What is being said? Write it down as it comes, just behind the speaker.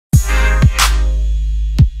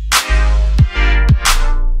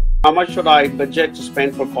how much should I budget to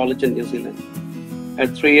spend for college in New Zealand?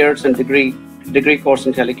 At 3 years and degree course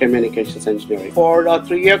in telecommunications engineering. For a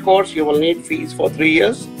 3-year course, you will need fees for 3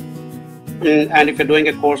 years. And if you're doing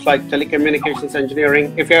a course like telecommunications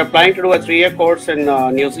engineering, if you're applying to do a 3-year course in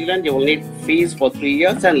New Zealand, you will need fees for 3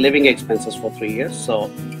 years and living expenses for 3 years. So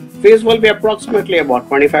fees will be approximately about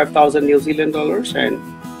 25,000 New Zealand dollars, and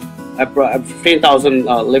 15,000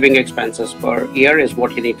 living expenses per year is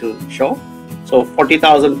what you need to show. So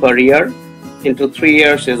 40,000 per year into 3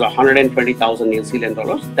 years is 120,000 New Zealand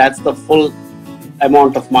dollars. That's the full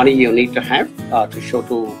amount of money you need to have to show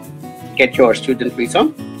to get your student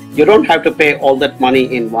visa. You don't have to pay all that money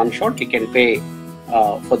in one shot. You can pay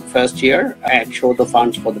for the first year and show the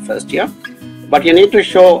funds for the first year. But you need to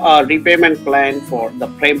show a repayment plan for the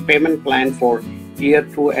payment plan for year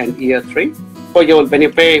 2 and year 3. So when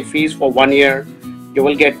you pay fees for 1 year, you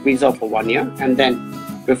will get visa for 1 year, and then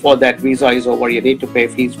before that visa is over, you need to pay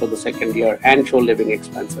fees for the second year and show living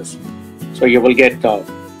expenses. So you will get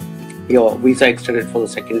your visa extended for the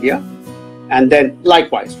second year. And then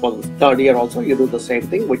likewise for the third year also, you do the same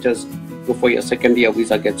thing, which is before your second year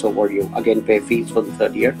visa gets over, you again pay fees for the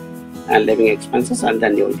third year and living expenses, and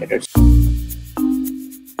then you will get it.